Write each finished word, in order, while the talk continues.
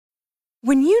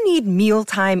When you need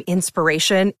mealtime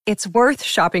inspiration, it's worth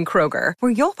shopping Kroger,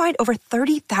 where you'll find over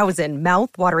 30,000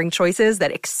 mouth-watering choices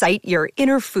that excite your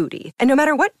inner foodie. And no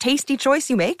matter what tasty choice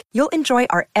you make, you'll enjoy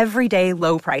our everyday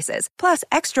low prices, plus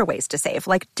extra ways to save,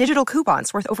 like digital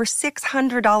coupons worth over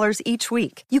 $600 each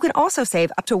week. You can also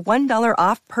save up to $1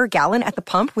 off per gallon at the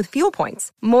pump with fuel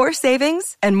points. More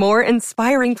savings and more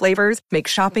inspiring flavors make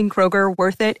shopping Kroger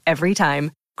worth it every time.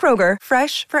 Kroger,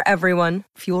 fresh for everyone.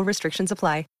 Fuel restrictions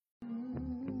apply.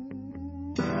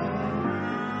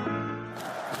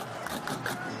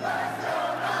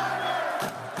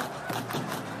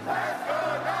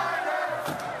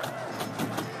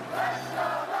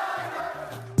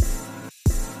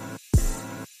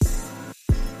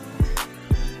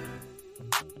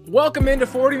 Welcome into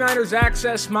 49ers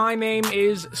Access. My name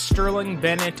is Sterling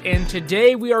Bennett, and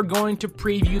today we are going to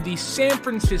preview the San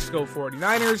Francisco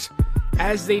 49ers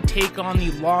as they take on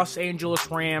the Los Angeles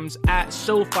Rams at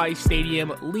SoFi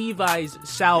Stadium, Levi's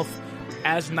South,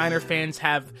 as Niner fans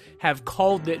have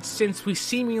called it, since we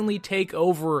seemingly take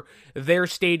over their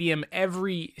stadium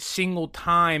every single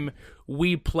time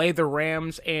we play the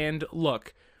Rams. And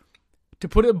look, to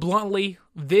put it bluntly,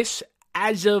 this,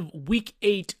 as of Week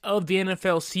 8 of the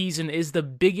NFL season, is the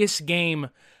biggest game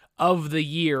of the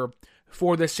year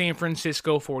for the San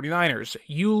Francisco 49ers.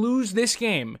 You lose this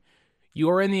game, you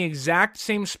are in the exact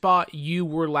same spot you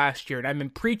were last year. And I've been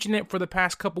preaching it for the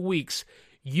past couple weeks.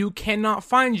 You cannot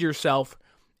find yourself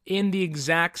in the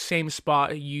exact same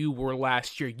spot you were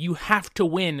last year. You have to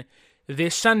win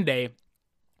this Sunday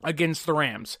against the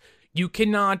Rams. You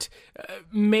cannot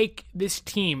make this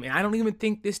team, and I don't even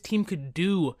think this team could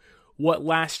do what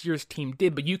last year's team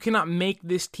did, but you cannot make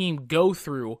this team go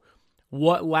through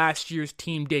what last year's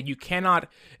team did. You cannot,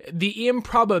 the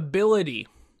improbability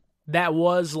that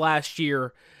was last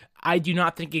year, I do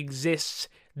not think exists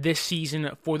this season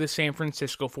for the San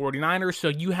Francisco 49ers, so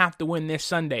you have to win this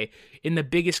Sunday in the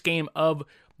biggest game of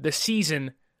the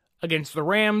season against the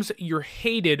Rams, your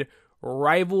hated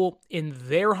rival in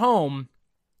their home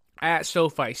at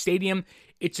SoFi Stadium.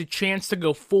 It's a chance to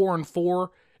go 4-4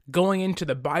 going into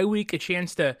the bye week, a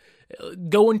chance to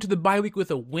go into the bye week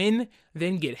with a win,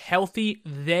 then get healthy,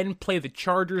 then play the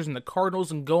Chargers and the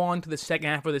Cardinals and go on to the second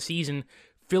half of the season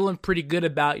feeling pretty good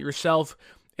about yourself.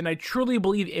 And I truly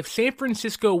believe if San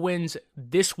Francisco wins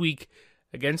this week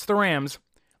against the Rams,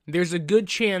 there's a good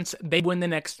chance they win the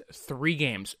next 3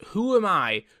 games. Who am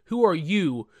I? Who are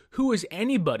you? Who is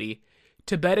anybody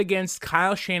to bet against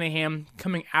Kyle Shanahan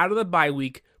coming out of the bye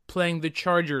week playing the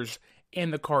Chargers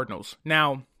and the Cardinals?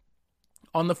 Now,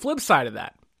 on the flip side of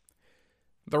that,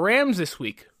 the Rams this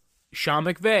week, Sean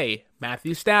McVay,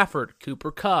 Matthew Stafford,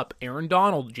 Cooper Kupp, Aaron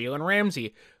Donald, Jalen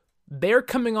Ramsey, they're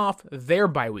coming off their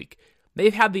bye week.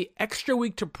 They've had the extra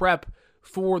week to prep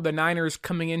for the Niners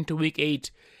coming into Week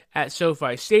 8 at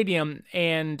SoFi Stadium.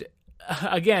 And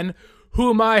again, who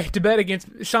am I to bet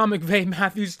against Sean McVay,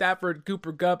 Matthew Stafford,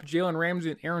 Cooper Kupp, Jalen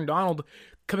Ramsey, and Aaron Donald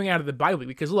coming out of the bye week?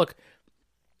 Because look,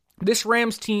 this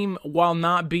Rams team, while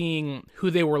not being who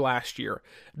they were last year,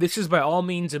 this is by all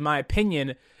means, in my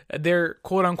opinion, their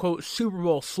quote-unquote Super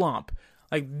Bowl slump.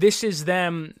 Like, this is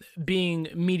them being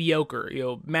mediocre. You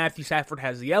know, Matthew Stafford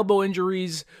has the elbow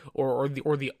injuries or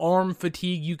the arm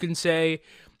fatigue, you can say,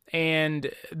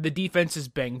 and the defense is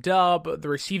banged up. The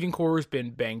receiving core has been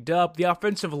banged up. The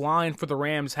offensive line for the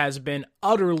Rams has been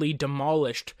utterly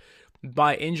demolished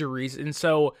by injuries, and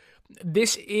so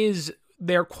this is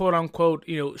their quote-unquote,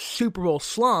 Super Bowl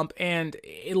slump, and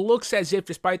it looks as if,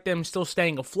 despite them still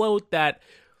staying afloat, that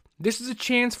this is a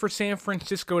chance for San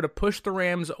Francisco to push the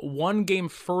Rams one game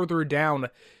further down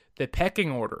the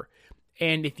pecking order.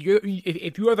 And if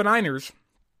you are the Niners,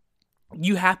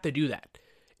 you have to do that.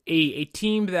 A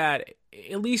team that,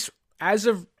 at least as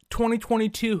of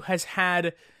 2022, has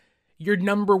had your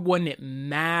number when it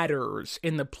matters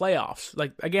in the playoffs.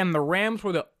 Like, again, the Rams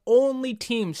were the only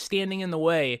team standing in the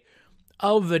way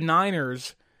of the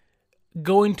Niners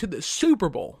going to the Super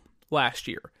Bowl last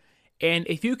year. And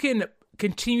if you can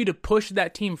continue to push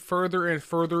that team further and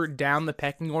further down the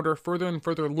pecking order, further and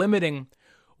further limiting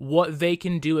what they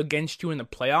can do against you in the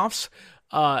playoffs,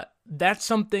 that's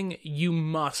something you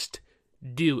must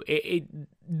do.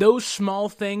 Those small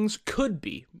things could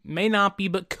be, may not be,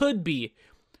 but could be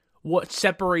what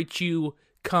separates you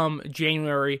come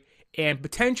January and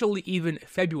potentially even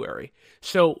February.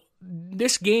 So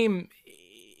this game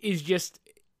is just,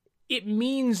 it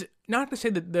means, not to say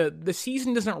that the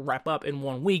season doesn't wrap up in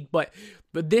 1 week, but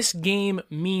this game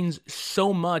means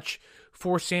so much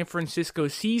for San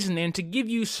Francisco's season. And to give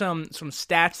you some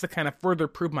stats to kind of further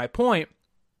prove my point,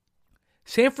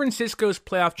 San Francisco's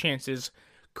playoff chances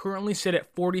currently sit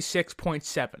at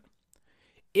 46.7.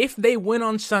 If they win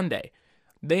on Sunday,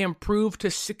 they improve to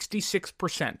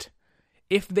 66%.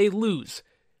 If they lose,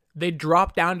 they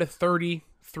drop down to 33%.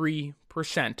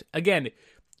 Again,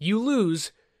 you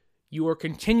lose, you are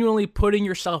continually putting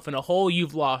yourself in a hole.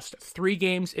 You've lost 3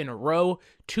 games in a row,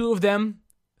 2 of them,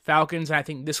 Falcons, and I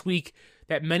think this week,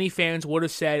 that many fans would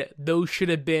have said those should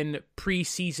have been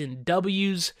preseason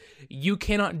W's. You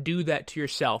cannot do that to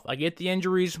yourself. I get the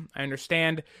injuries. I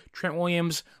understand. Trent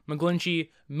Williams, McGlinchey,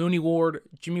 Mooney Ward,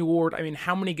 Jimmy Ward. I mean,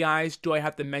 how many guys do I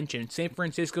have to mention? San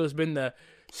Francisco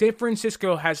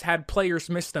has had players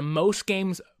miss the most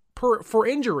games for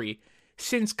injury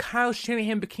since Kyle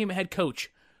Shanahan became a head coach.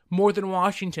 More than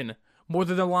Washington, more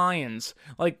than the Lions.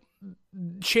 Like,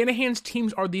 Shanahan's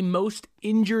teams are the most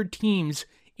injured teams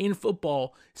in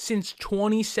football since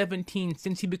 2017,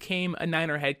 since he became a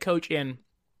Niner head coach. And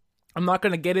I'm not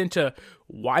going to get into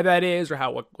why that is or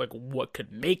how what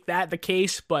could make that the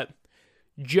case, but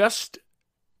just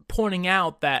pointing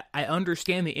out that I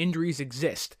understand the injuries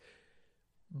exist,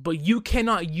 but you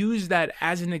cannot use that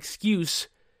as an excuse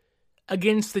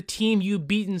against the team you've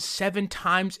beaten 7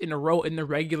 times in a row in the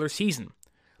regular season.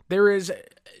 There is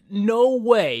no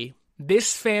way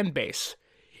this fan base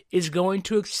is going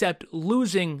to accept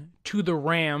losing to the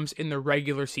Rams in the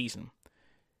regular season.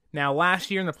 Now,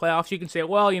 last year in the playoffs, you can say,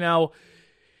 well,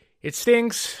 it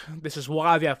stinks. This is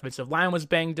why the offensive line was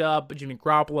banged up. Jimmy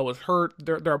Garoppolo was hurt.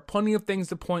 There are plenty of things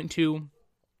to point to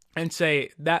and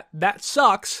say, that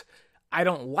sucks. I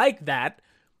don't like that.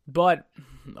 But,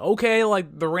 okay,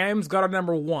 the Rams got our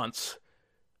number once.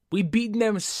 We've beaten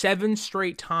them 7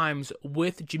 straight times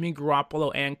with Jimmy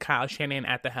Garoppolo and Kyle Shanahan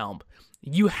at the helm.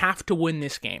 You have to win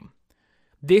this game.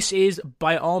 This is,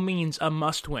 by all means, a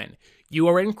must-win. You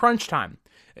are in crunch time.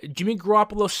 Jimmy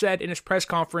Garoppolo said in his press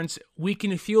conference, we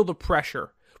can feel the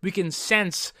pressure. We can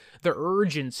sense the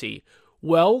urgency.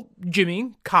 Well,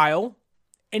 Jimmy, Kyle,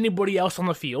 anybody else on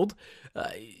the field,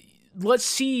 let's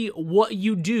see what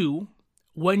you do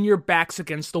when your back's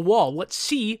against the wall. Let's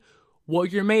see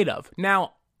what you're made of.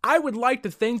 Now, I would like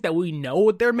to think that we know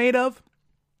what they're made of,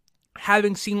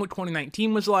 having seen what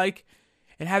 2019 was like,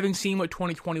 and having seen what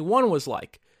 2021 was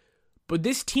like. But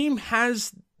this team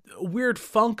has a weird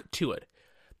funk to it.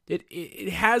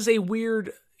 It has a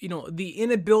weird, the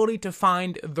inability to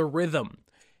find the rhythm.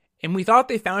 And we thought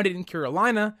they found it in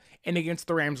Carolina and against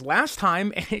the Rams last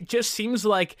time, and it just seems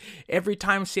like every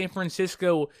time San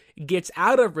Francisco gets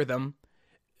out of rhythm,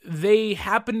 they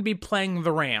happen to be playing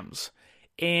the Rams.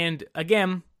 And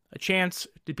again, a chance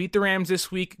to beat the Rams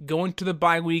this week, go into the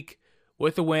bye week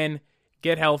with a win,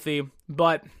 get healthy.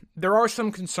 But there are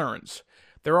some concerns.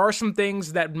 There are some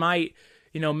things that might,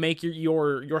 make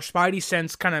your spidey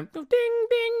sense kind of ding, ding,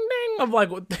 ding, of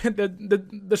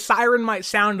the siren might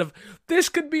sound of, this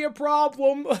could be a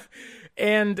problem.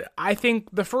 And I think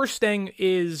the first thing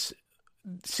is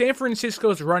San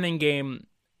Francisco's running game,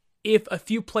 if a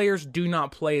few players do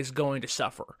not play, is going to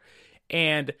suffer.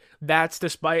 And that's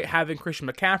despite having Christian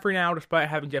McCaffrey now, despite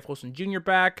having Jeff Wilson Jr.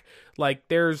 back.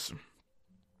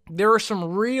 There are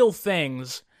some real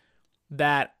things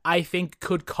that I think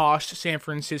could cost San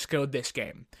Francisco this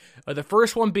game. The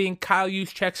first one being Kyle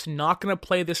Juszczyk's not going to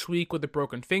play this week with a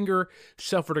broken finger,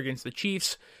 suffered against the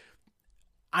Chiefs.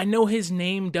 I know his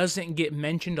name doesn't get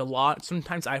mentioned a lot.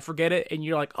 Sometimes I forget it, and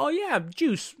you're like, oh yeah,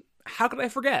 Juice, how could I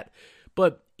forget?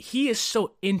 But he is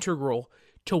so integral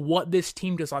to what this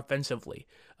team does offensively.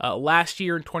 Last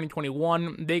year in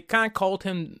 2021, they kind of called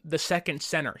him the second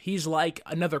center. He's like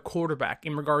another quarterback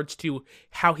in regards to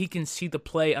how he can see the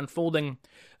play unfolding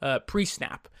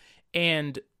pre-snap.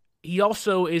 And he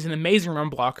also is an amazing run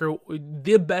blocker,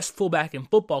 the best fullback in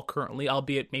football currently,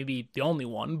 albeit maybe the only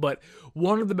one, but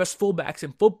one of the best fullbacks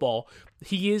in football.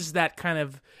 He is that kind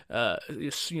of,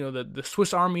 the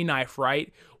Swiss Army knife,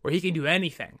 right, where he can do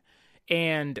anything.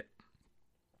 And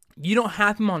you don't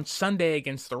have him on Sunday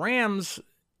against the Rams,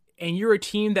 and you're a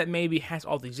team that maybe has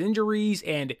all these injuries,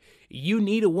 and you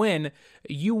need a win.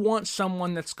 You want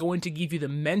someone that's going to give you the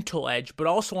mental edge, but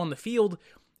also on the field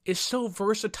is so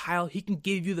versatile, he can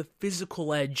give you the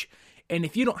physical edge. And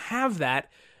if you don't have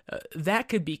that, that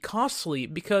could be costly,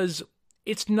 because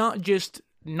it's not just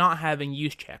not having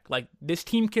Juszczyk. This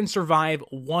team can survive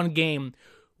one game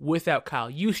without Kyle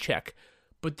Juszczyk.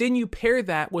 But then you pair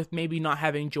that with maybe not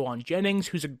having Jauan Jennings,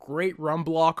 who's a great run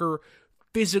blocker,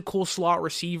 physical slot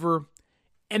receiver.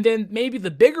 And then maybe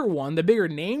the bigger one, the bigger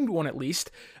named one at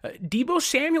least, Deebo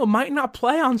Samuel might not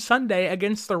play on Sunday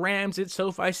against the Rams at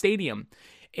SoFi Stadium.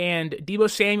 And Deebo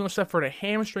Samuel suffered a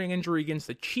hamstring injury against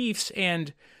the Chiefs.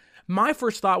 And my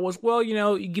first thought was, well,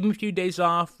 you give him a few days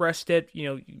off, rest it,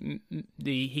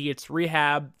 he gets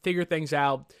rehab, figure things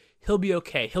out. he'll be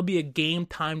okay. He'll be a game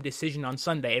time decision on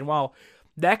Sunday. And while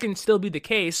that can still be the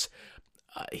case,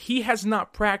 he has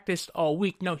not practiced all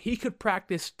week. No, he could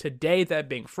practice today, that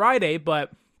being Friday,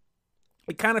 but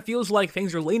it kind of feels like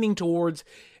things are leaning towards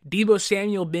Deebo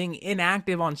Samuel being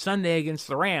inactive on Sunday against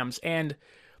the Rams. And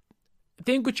I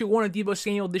think what you want of Deebo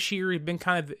Samuel this year,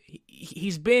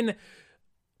 he's been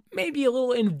maybe a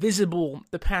little invisible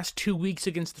the past 2 weeks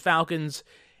against the Falcons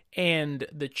and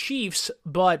the Chiefs,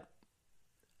 but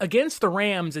against the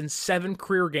Rams in 7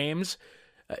 career games,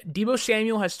 Deebo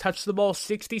Samuel has touched the ball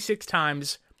 66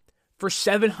 times for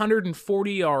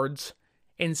 740 yards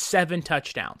and 7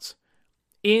 touchdowns.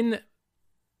 In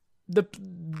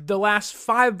the last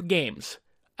 5 games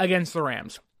against the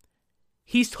Rams,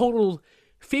 he's totaled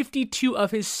 52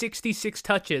 of his 66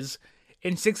 touches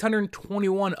and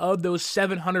 621 of those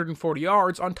 740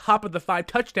 yards on top of the 5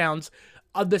 touchdowns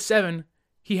of the 7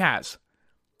 he has.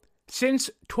 Since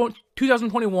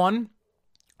 2021,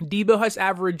 Deebo has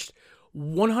averaged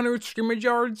 100 scrimmage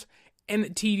yards and a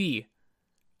TD.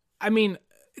 I mean,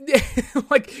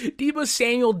 like, Deebo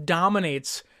Samuel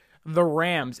dominates the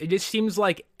Rams. It just seems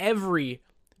like every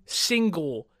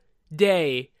single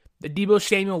day that Deebo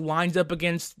Samuel lines up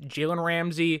against Jalen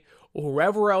Ramsey or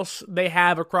whoever else they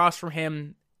have across from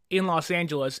him in Los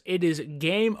Angeles, it is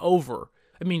game over.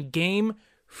 I mean, game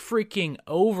freaking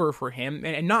over for him.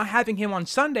 And not having him on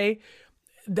Sunday,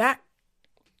 that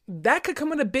could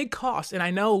come at a big cost. And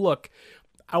I know, look,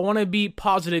 I want to be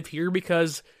positive here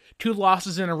because 2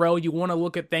 losses in a row, you want to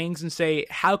look at things and say,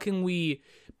 how can we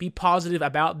be positive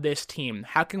about this team?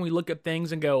 How can we look at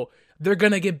things and go, they're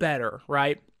going to get better,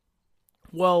 right?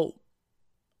 Well,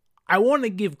 I want to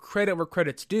give credit where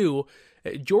credit's due.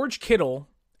 George Kittle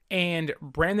and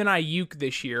Brandon Ayuk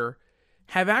this year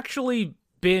have actually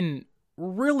been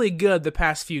really good the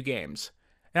past few games.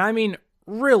 And I mean,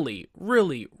 really,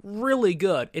 really, really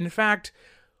good. In fact,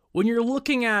 when you're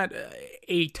looking at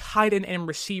a tight end and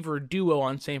receiver duo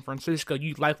on San Francisco,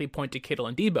 you'd likely point to Kittle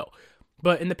and Deebo.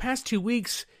 But in the past 2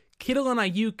 weeks, Kittle and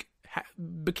Ayuk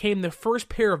became the first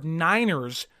pair of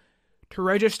Niners to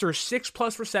register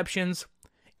 6+ receptions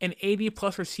and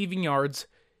 80+ receiving yards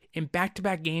in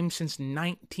back-to-back games since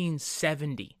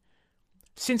 1970.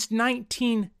 Since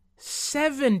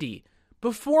 1970,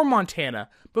 before Montana,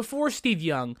 before Steve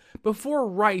Young, before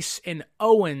Rice and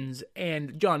Owens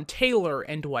and John Taylor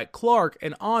and Dwight Clark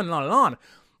and on and on and on.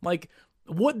 Like,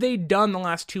 what they've done the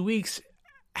last 2 weeks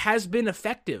has been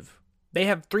effective. They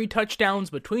have 3 touchdowns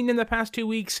between them the past 2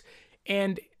 weeks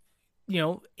and,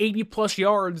 80+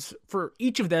 yards for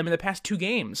each of them in the past 2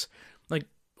 games. Like,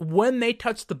 when they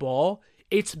touch the ball,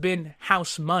 it's been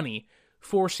house money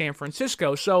for San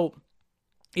Francisco. So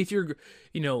if you're,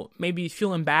 maybe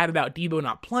feeling bad about Deebo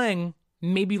not playing,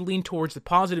 maybe lean towards the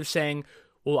positive, saying,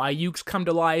 well, Ayuk's come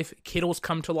to life, Kittle's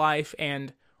come to life,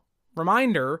 and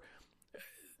reminder,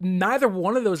 neither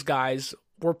one of those guys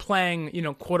were playing,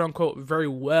 quote-unquote, very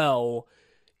well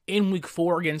in Week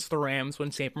 4 against the Rams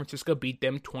when San Francisco beat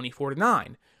them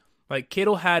 24-9. Like,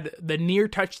 Kittle had the near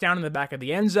touchdown in the back of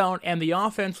the end zone, and the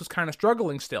offense was kind of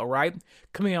struggling still, right?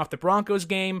 Coming off the Broncos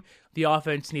game, the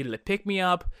offense needed a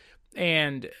pick-me-up,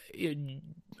 and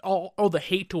all the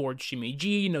hate towards Jimmy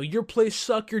G, your plays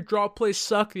suck, your draw plays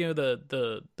suck,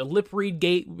 the lip read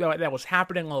gate that was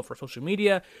happening all over social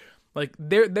media. Like,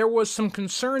 there was some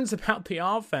concerns about the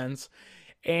offense,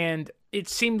 and it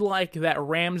seemed like that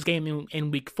Rams game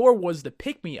in Week 4 was the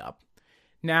pick-me-up.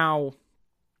 Now,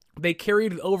 they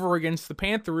carried it over against the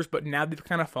Panthers, but now they've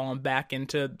kind of fallen back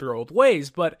into their old ways.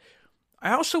 But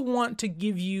I also want to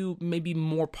give you maybe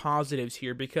more positives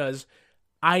here because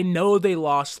I know they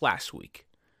lost last week.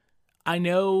 I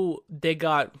know they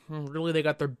got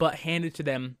their butt handed to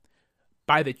them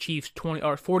by the Chiefs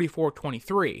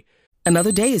 44-23.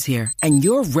 Another day is here, and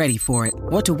you're ready for it.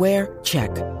 What to wear? Check.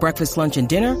 Breakfast, lunch, and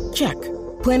dinner? Check.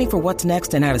 Planning for what's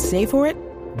next and how to save for it?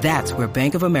 That's where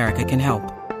Bank of America can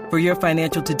help. For your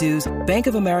financial to-dos, Bank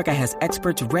of America has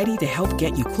experts ready to help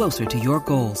get you closer to your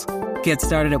goals. Get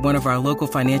started at one of our local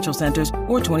financial centers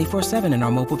or 24/7 in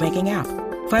our mobile banking app.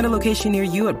 Find a location near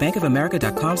you at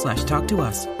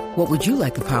bankofamerica.com/talktous. What would you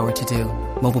like the power to do?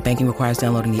 Mobile banking requires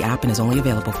downloading the app and is only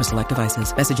available for select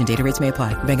devices. Message and data rates may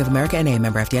apply. Bank of America NA,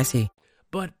 member FDIC.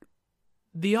 But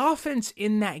the offense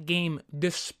in that game,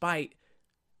 despite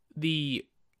the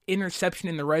interception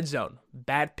in the red zone,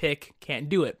 bad pick, can't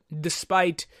do it.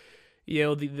 Despite,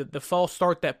 the false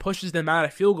start that pushes them out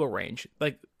of field goal range,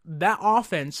 like that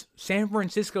offense, San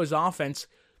Francisco's offense,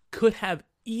 could have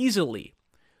easily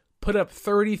put up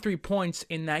 33 points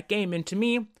in that game. And to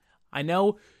me, I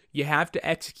know you have to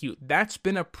execute. That's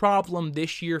been a problem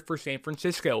this year for San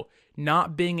Francisco,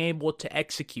 not being able to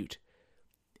execute.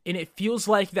 And it feels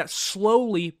like that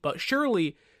slowly but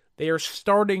surely they are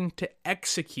starting to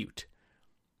execute.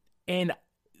 And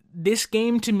this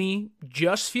game to me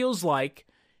just feels like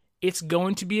it's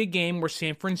going to be a game where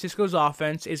San Francisco's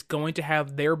offense is going to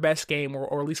have their best game,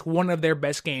 or at least one of their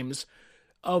best games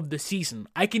of the season.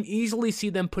 I can easily see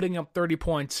them putting up 30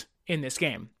 points in this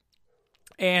game.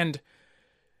 And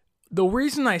the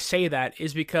reason I say that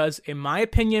is because, in my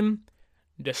opinion,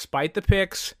 despite the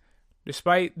picks,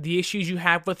 despite the issues you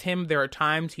have with him, there are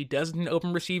times he doesn't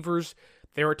open receivers.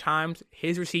 There are times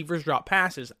his receivers drop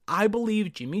passes. I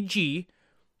believe Jimmy G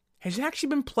has actually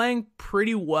been playing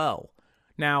pretty well.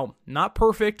 Now, not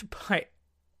perfect by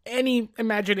any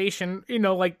imagination,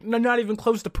 like not even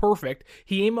close to perfect.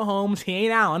 He ain't Mahomes, he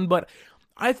ain't Allen, but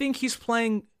I think he's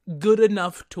playing good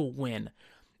enough to win.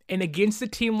 And against a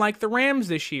team like the Rams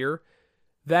this year,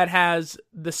 that has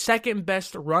the second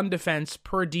best run defense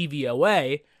per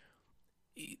DVOA,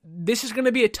 this is going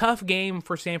to be a tough game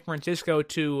for San Francisco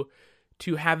to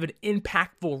have an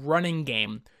impactful running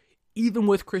game. Even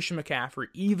with Christian McCaffrey,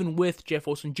 even with Jeff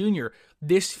Wilson Jr.,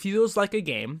 this feels like a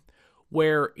game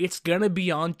where it's going to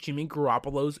be on Jimmy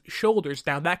Garoppolo's shoulders.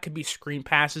 Now, that could be screen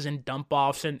passes and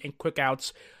dump-offs and quick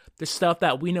outs, the stuff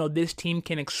that we know this team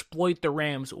can exploit the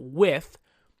Rams with.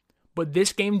 But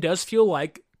this game does feel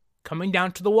like, coming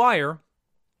down to the wire,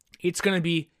 it's going to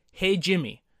be, hey,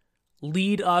 Jimmy,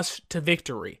 lead us to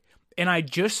victory. And I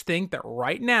just think that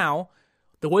right now,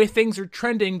 the way things are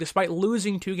trending, despite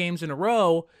losing 2 games in a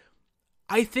row,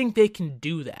 I think they can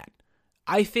do that.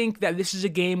 I think that this is a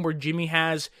game where Jimmy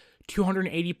has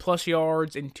 280 plus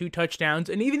yards and 2 touchdowns,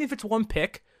 and even if it's 1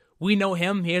 pick, we know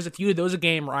him. He has a few of those a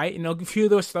game, right? A few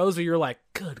of those throws where you're like,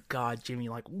 good God, Jimmy,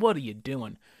 like, what are you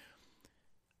doing?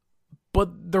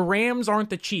 But the Rams aren't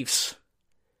the Chiefs.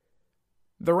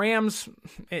 The Rams,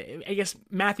 I guess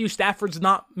Matthew Stafford's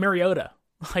not Mariota.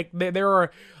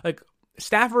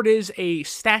 Stafford is a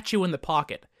statue in the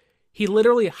pocket. He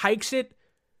literally hikes it,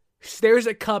 stares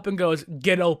at Kupp and goes,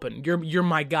 get open. You're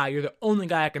my guy. You're the only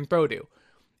guy I can throw to.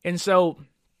 And so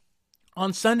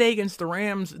on Sunday against the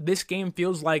Rams, this game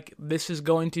feels like this is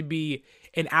going to be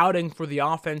an outing for the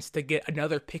offense to get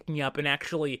another pick-me-up and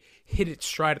actually hit its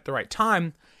stride at the right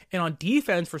time. And on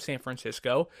defense for San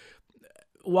Francisco,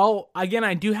 while, again,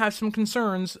 I do have some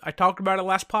concerns, I talked about it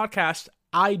last podcast,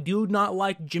 I do not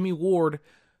like Jimmy Ward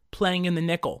playing in the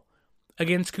nickel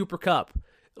against Cooper Kupp.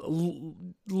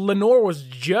 Lenore was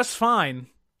just fine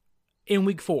in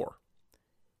week 4.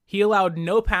 He allowed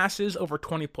no passes over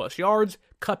 20 plus yards.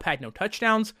 Kupp had no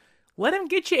touchdowns. Let him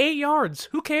get you 8 yards.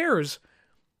 Who cares?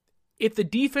 If the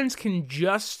defense can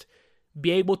just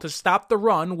be able to stop the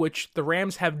run, which the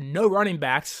Rams have no running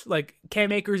backs, like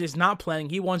Cam Akers is not playing.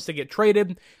 He wants to get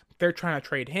traded. They're trying to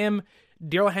trade him.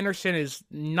 Darrell Henderson has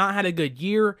not had a good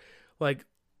year. Like,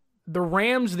 the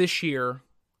Rams this year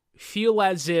feel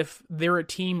as if they're a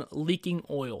team leaking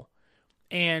oil.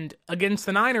 And against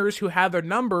the Niners, who have their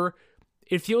number,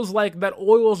 it feels like that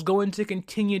oil is going to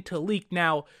continue to leak.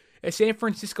 Now, San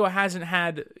Francisco hasn't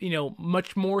had,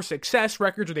 much more success.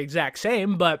 Records are the exact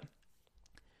same, but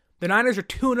the Niners are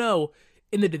 2-0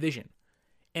 in the division.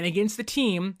 And against the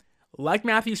team like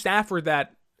Matthew Stafford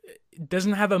that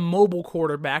doesn't have a mobile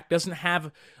quarterback, doesn't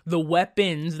have the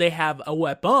weapons, they have a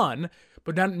weapon,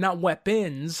 but not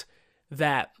weapons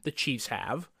that the Chiefs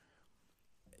have.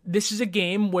 This is a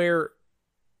game where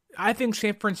I think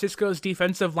San Francisco's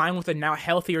defensive line with a now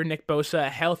healthier Nick Bosa, a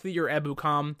healthier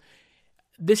Ebukam,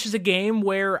 this is a game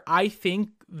where I think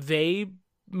they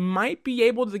might be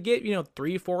able to get,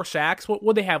 3-4 sacks. What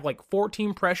would they have, like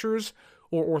 14 pressures?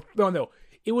 No,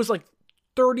 it was like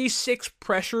 36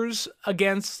 pressures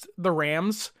against the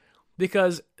Rams,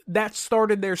 because that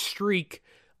started their streak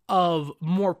of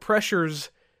more pressures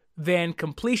than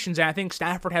completions. And I think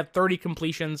Stafford had 30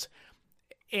 completions,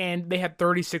 and they had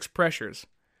 36 pressures.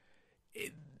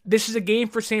 This is a game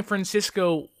for San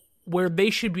Francisco where they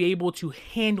should be able to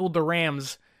handle the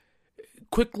Rams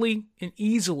quickly and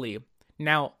easily.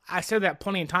 Now, I said that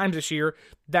plenty of times this year.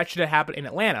 That should have happened in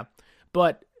Atlanta.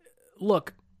 But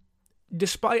look,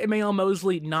 despite Emmanuel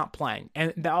Moseley not playing,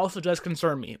 and that also does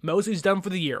concern me. Moseley's done for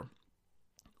the year.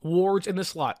 Ward's in the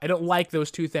slot. I don't like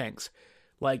those two things.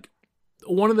 Like,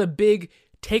 one of the big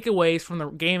takeaways from the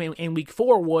game in week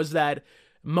 4 was that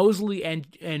Moseley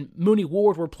and Mooney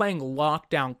Ward were playing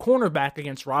lockdown cornerback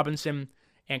against Robinson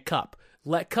and Kupp.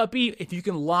 Let Kupp eat. If you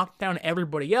can lock down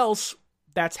everybody else,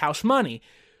 that's house money.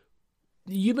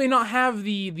 You may not have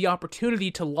the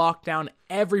opportunity to lock down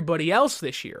everybody else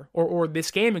this year, or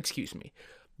this game, excuse me.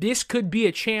 This could be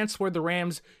a chance where the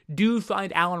Rams do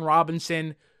find Allen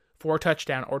Robinson for a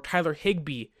touchdown, or Tyler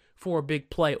Higbee for a big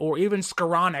play, or even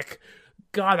Skoranek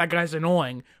God, that guy's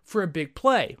annoying for a big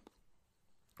play.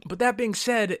 But that being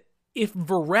said, if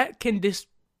Verrett can just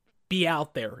be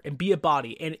out there and be a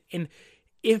body, and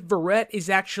if Verrett is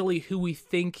actually who we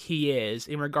think he is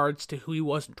in regards to who he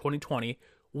was in 2020,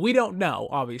 we don't know,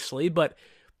 obviously, but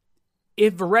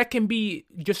if Verrett can be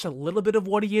just a little bit of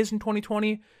what he is in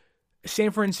 2020,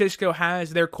 San Francisco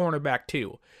has their cornerback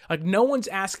too. Like, no one's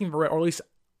asking Verrett, or at least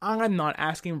I'm not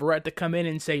asking Verrett to come in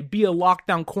and say, be a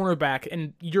lockdown cornerback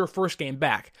in your first game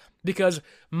back. Because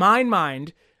my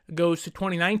mind goes to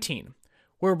 2019,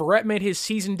 where Verrett made his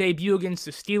season debut against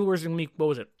the Steelers in week,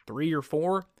 3 or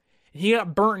 4? And he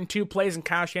got burnt in 2 plays, and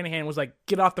Kyle Shanahan was like,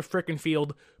 get off the frickin'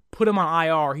 field, put him on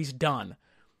IR, he's done.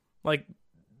 Like,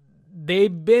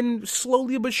 they've been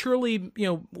slowly but surely,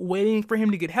 waiting for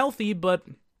him to get healthy, but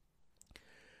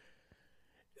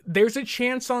there's a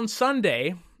chance on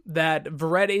Sunday that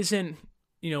Verrett isn't,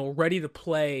 ready to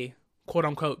play, quote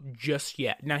unquote, just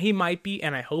yet. Now, he might be,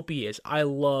 and I hope he is. I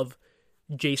love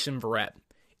Jason Verrett.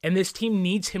 And this team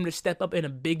needs him to step up in a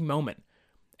big moment.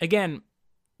 Again,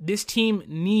 this team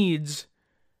needs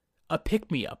a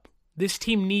pick-me-up. This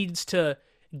team needs to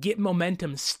get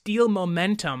momentum, steal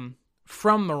momentum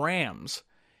from the Rams.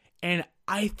 And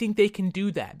I think they can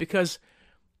do that because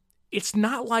it's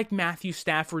not like Matthew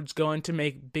Stafford's going to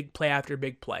make big play after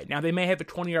big play. Now, they may have a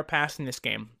 20-yard pass in this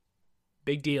game.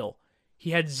 Big deal.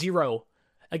 He had 0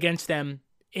 against them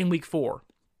in week 4.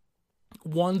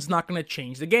 One's not going to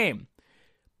change the game.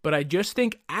 But I just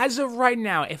think, as of right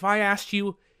now, if I asked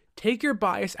you, take your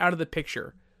bias out of the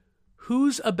picture,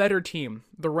 who's a better team,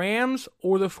 the Rams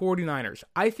or the 49ers?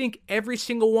 I think every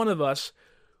single one of us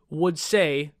would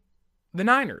say the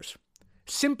Niners,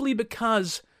 simply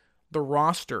because the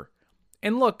roster.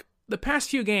 And look, the past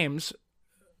few games,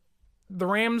 the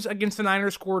Rams against the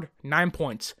Niners scored 9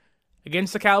 points.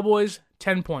 Against the Cowboys,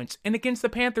 10 points. And against the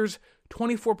Panthers,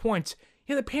 24 points.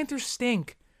 Yeah, the Panthers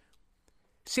stink.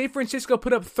 San Francisco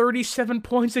put up 37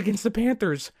 points against the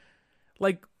Panthers.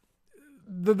 Like,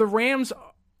 the Rams'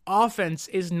 offense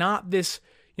is not this,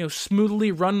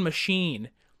 smoothly run machine.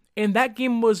 And that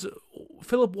game was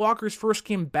Phillip Walker's first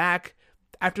game back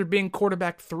after being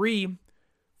quarterback 3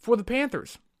 for the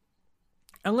Panthers.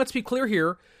 And let's be clear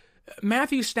here,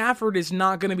 Matthew Stafford is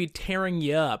not going to be tearing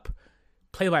you up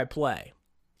play-by-play.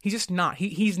 He's just not.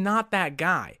 He's not that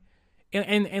guy.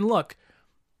 And look,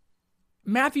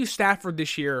 Matthew Stafford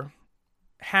this year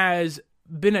has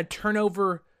been a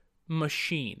turnover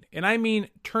machine. And I mean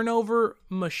turnover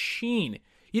machine.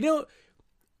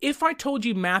 If I told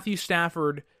you Matthew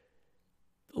Stafford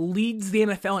leads the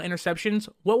NFL in interceptions,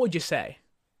 what would you say?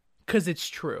 Because it's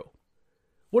true.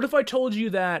 What if I told you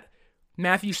that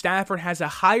Matthew Stafford has a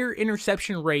higher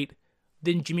interception rate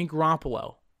than Jimmy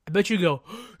Garoppolo? I bet you go,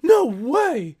 no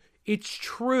way! It's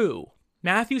true.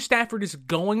 Matthew Stafford is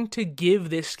going to give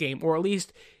this game, or at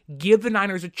least give the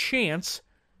Niners a chance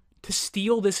to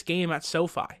steal this game at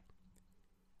SoFi.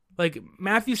 Like,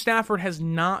 Matthew Stafford has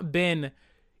not been,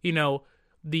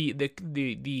 the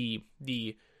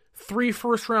 3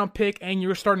 first-round pick and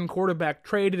your starting quarterback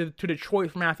traded to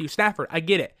Detroit for Matthew Stafford. I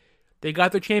get it. They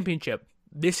got their championship.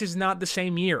 This is not the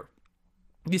same year.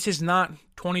 This is not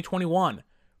 2021.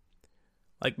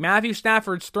 Like, Matthew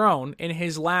Stafford's thrown in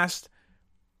his last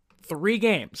 3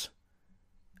 games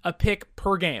a pick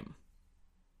per game.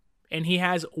 And he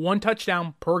has 1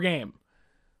 touchdown per game.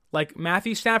 Like,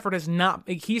 Matthew Stafford has not...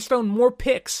 He's thrown more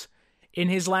picks in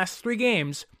his last 3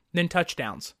 games than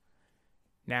touchdowns.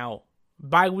 Now,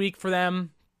 bye week for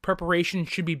them, preparation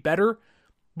should be better.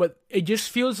 But it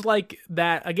just feels like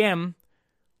that, again,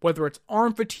 whether it's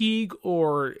arm fatigue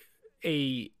or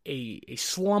a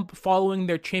slump following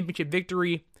their championship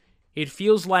victory, it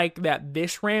feels like that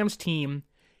this Rams team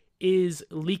is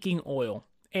leaking oil.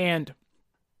 And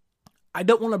I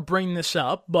don't want to bring this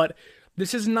up, but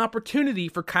this is an opportunity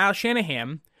for Kyle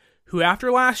Shanahan, who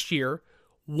after last year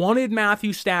wanted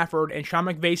Matthew Stafford, and Sean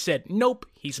McVay said, nope,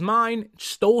 he's mine,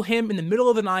 stole him in the middle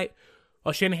of the night,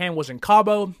 while Shanahan was in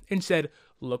Cabo, and said,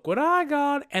 look what I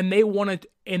got, and they won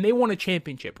a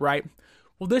championship, right?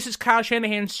 Well, this is Kyle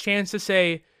Shanahan's chance to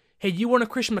say, hey, you want a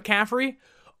Christian McCaffrey?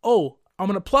 Oh, I'm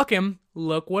going to pluck him,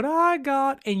 look what I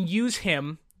got, and use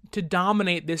him to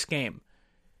dominate this game.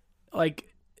 Like,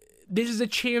 this is a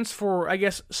chance for, I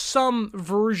guess, some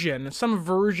version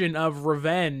of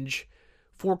revenge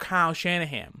for Kyle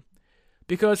Shanahan.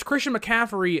 Because Christian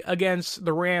McCaffrey against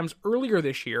the Rams earlier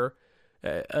this year,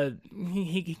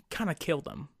 he kind of killed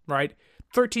them, right?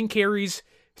 13 carries,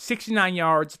 69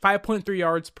 yards, 5.3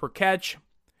 yards per catch,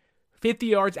 50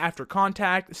 yards after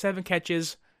contact, 7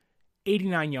 catches,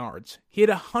 89 yards. He had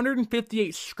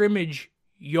 158 scrimmage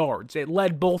yards. It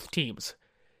led both teams.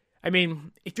 I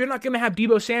mean, if you're not going to have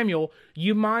Deebo Samuel,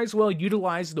 you might as well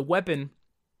utilize the weapon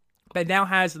that now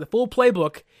has the full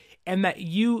playbook and that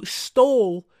you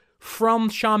stole from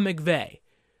Sean McVay.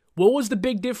 What was the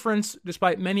big difference,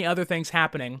 despite many other things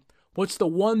happening? What's the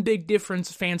one big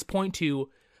difference fans point to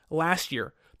last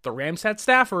year? The Rams had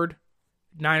Stafford,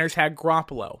 Niners had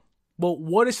Garoppolo. Well,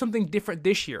 what is something different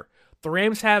this year? The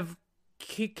Rams have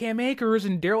Cam Akers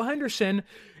and Darrell Henderson,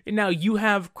 and now you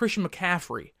have Christian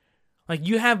McCaffrey. Like,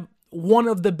 you have one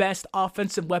of the best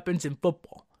offensive weapons in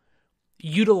football.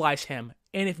 Utilize him.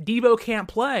 And if Deebo can't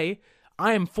play,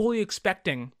 I am fully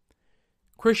expecting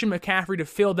Christian McCaffrey to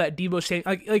fill that Deebo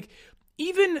Samuel. Like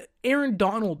even Aaron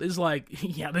Donald is like,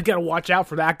 yeah, they got to watch out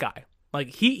for that guy. Like,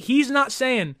 he's not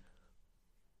saying,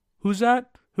 who's that?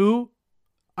 Who?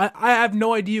 I have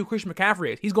no idea who Christian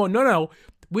McCaffrey is. He's going, no,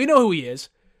 we know who he is.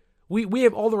 We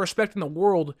have all the respect in the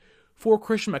world for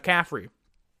Christian McCaffrey.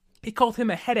 He called him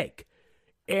a headache.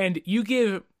 And you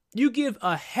give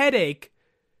a headache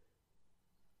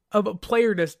of a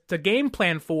player to game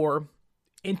plan for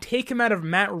and take him out of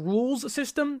Matt Rule's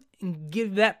system and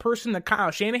give that person to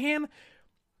Kyle Shanahan,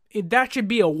 that should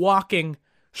be a walking,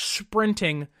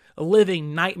 sprinting,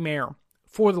 living nightmare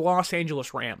for the Los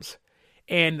Angeles Rams.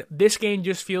 And this game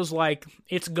just feels like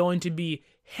it's going to be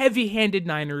heavy-handed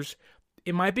Niners.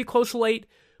 It might be close late,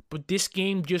 but this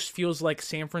game just feels like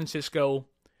San Francisco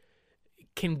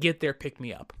can get their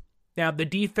pick-me-up. Now, the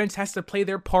defense has to play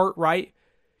their part, right?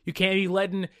 You can't be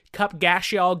letting Kupp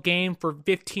gash you all game for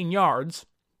 15 yards.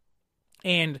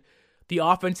 And the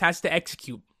offense has to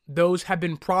execute. Those have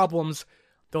been problems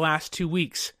the last 2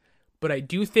 weeks. But I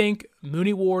do think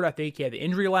Mooney Ward, I think he had the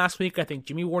injury last week. I think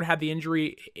Jimmy Ward had the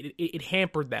injury. It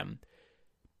hampered them.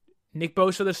 Nick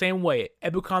Bosa the same way.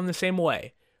 Ebukam the same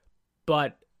way.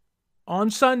 But on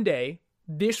Sunday,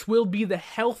 this will be the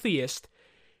healthiest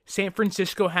San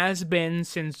Francisco has been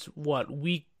since,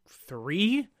 week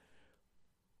 3?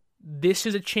 This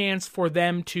is a chance for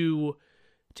them to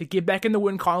get back in the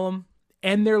win column,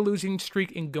 end their losing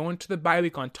streak, and go into the bye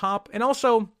week on top. And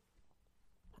also,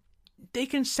 they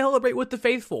can celebrate with the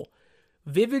faithful.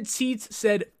 Vivid Seats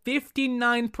said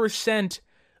 59%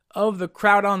 of the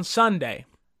crowd on Sunday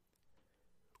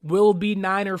will be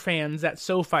Niner fans at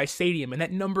SoFi Stadium, and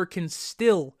that number can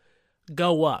still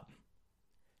go up.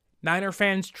 Niner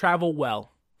fans travel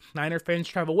well.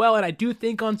 And I do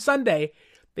think on Sunday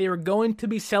they are going to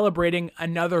be celebrating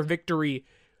another victory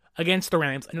against the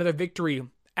Rams, another victory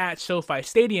at SoFi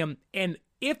Stadium. And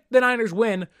if the Niners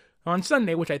win on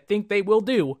Sunday, which I think they will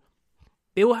do,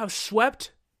 they will have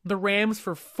swept the Rams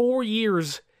for 4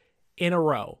 years in a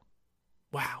row.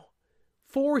 Wow.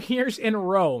 4 years in a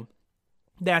row.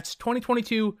 That's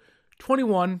 2022,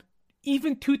 21,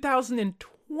 even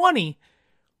 2020,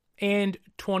 and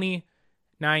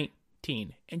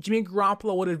 2019. And Jimmy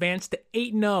Garoppolo would advance to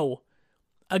 8-0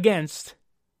 against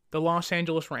the Los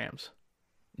Angeles Rams,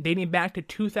 dating back to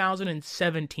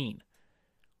 2017.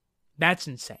 That's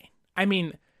insane. I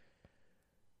mean,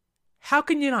 how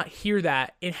can you not hear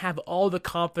that and have all the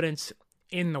confidence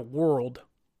in the world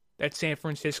that San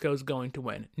Francisco is going to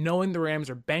win, knowing the Rams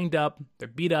are banged up, they're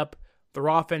beat up, their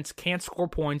offense can't score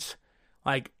points?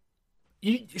 Like,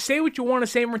 you say what you want of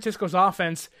San Francisco's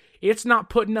offense, it's not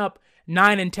putting up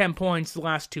 9 and 10 points the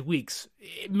last 2 weeks.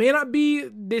 It may not be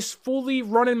this fully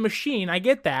running machine, I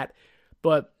get that,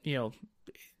 but,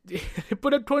 they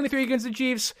put up 23 against the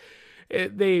Chiefs.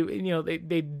 They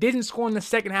didn't score in the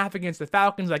second half against the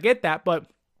Falcons, I get that, but,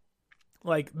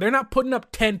 they're not putting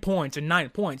up 10 points and 9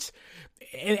 points,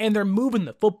 and they're moving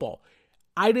the football.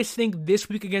 I just think this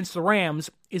week against the Rams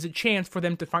is a chance for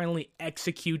them to finally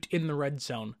execute in the red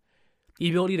zone. The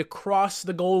ability to cross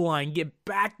the goal line, get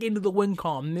back into the win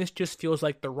column. This just feels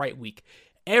like the right week.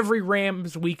 Every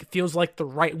Rams week feels like the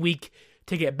right week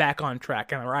to get back on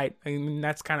track, am I right? I mean,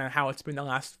 that's kind of how it's been the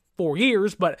last 4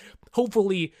 years, but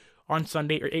hopefully on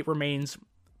Sunday it remains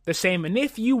the same. And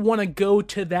if you want to go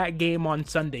to that game on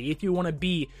Sunday, if you want to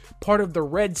be part of the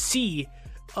Red Sea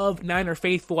of Niner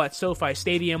faithful at SoFi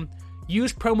Stadium,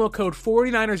 use promo code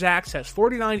 49ErsAccess,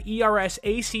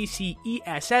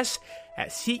 49ErsAccess at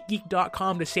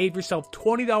SeatGeek.com to save yourself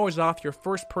 $20 off your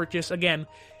first purchase, again,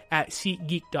 at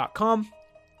SeatGeek.com.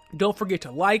 Don't forget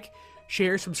to like,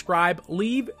 share, subscribe,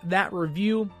 leave that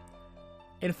review,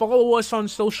 and follow us on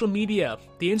social media.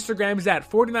 The Instagram is at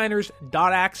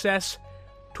 49ers.access,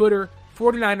 Twitter,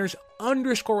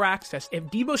 49ers_access. If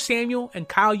Deebo Samuel and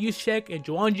Kyle Juszczyk and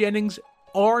Jauan Jennings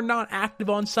are not active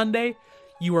on Sunday,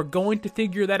 you are going to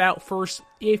figure that out first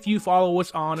if you follow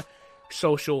us on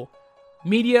social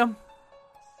media.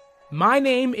 My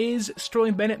name is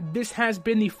Sterling Bennett. This has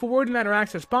been the 49er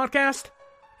Access Podcast.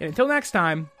 And until next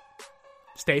time,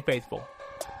 Stay faithful.